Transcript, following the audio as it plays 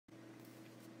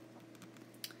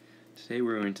Today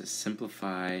we're going to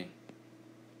simplify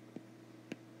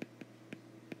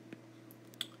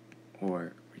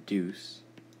or reduce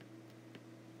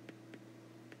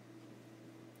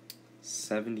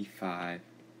 75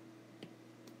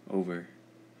 over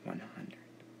 100.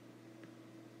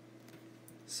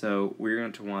 So we're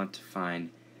going to want to find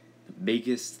the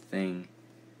biggest thing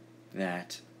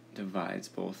that divides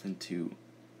both into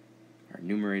our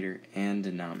numerator and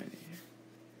denominator.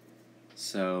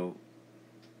 So,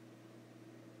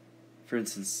 for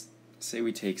instance, say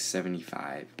we take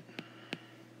 75,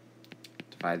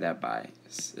 divide that by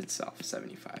itself,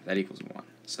 75. That equals 1.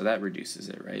 So that reduces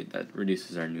it, right? That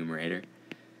reduces our numerator.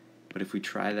 But if we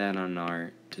try that on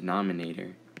our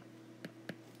denominator,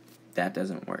 that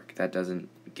doesn't work. That doesn't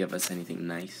give us anything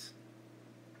nice.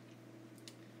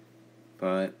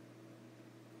 But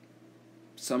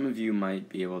some of you might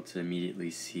be able to immediately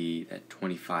see that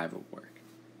 25 will work,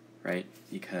 right?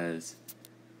 Because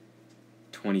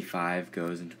 25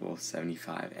 goes into both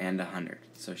 75 and 100.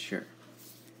 So sure,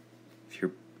 if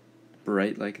you're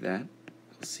bright like that,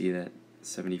 you'll see that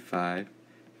 75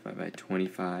 divided by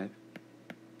 25,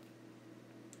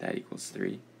 that equals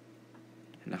 3.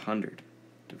 And 100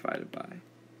 divided by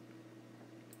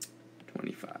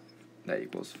 25, that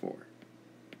equals 4.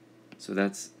 So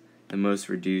that's the most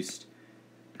reduced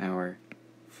our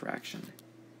fraction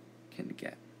can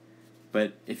get.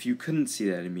 But if you couldn't see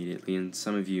that immediately, and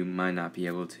some of you might not be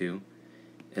able to,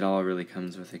 it all really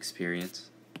comes with experience,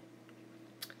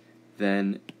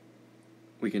 then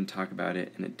we can talk about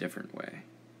it in a different way.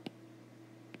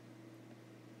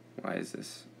 Why is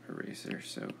this eraser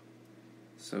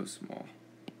so small?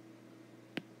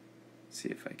 Let's see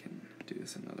if I can do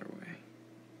this another way.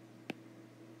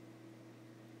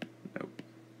 Nope.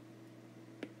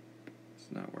 It's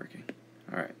not working.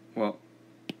 Alright, well,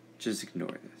 just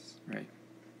ignore this, right?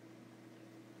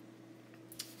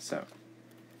 So,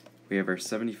 we have our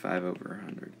 75 over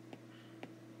 100.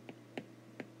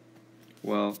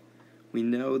 Well, we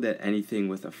know that anything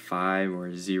with a 5 or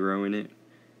a 0 in it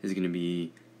is going to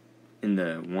be in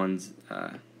the ones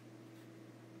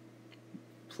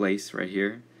place right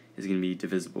here is going to be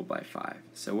divisible by 5.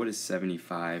 So what is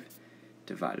 75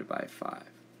 divided by 5?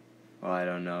 Well, I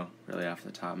don't know really off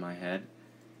the top of my head,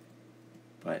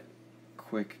 but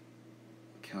quick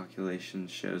calculation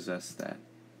shows us that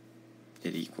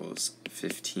it equals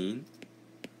 15.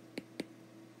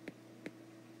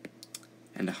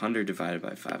 And 100 divided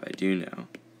by 5, I do know,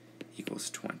 equals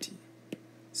 20.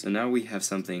 So now we have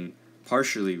something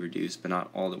partially reduced, but not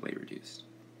all the way reduced.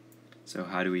 So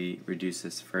how do we reduce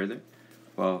this further?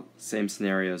 Well, same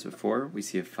scenario as before. We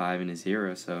see a 5 and a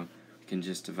 0, so we can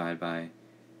just divide by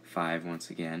 5 once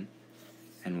again,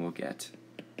 and we'll get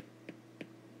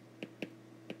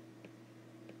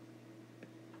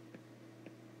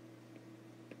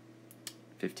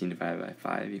 15 divided by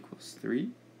 5 equals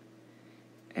 3,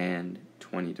 and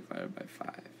 20 divided by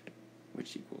 5,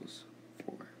 which equals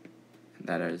 4. And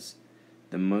that is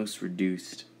the most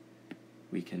reduced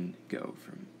we can go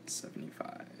from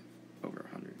 75 over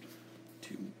 100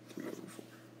 to 3 over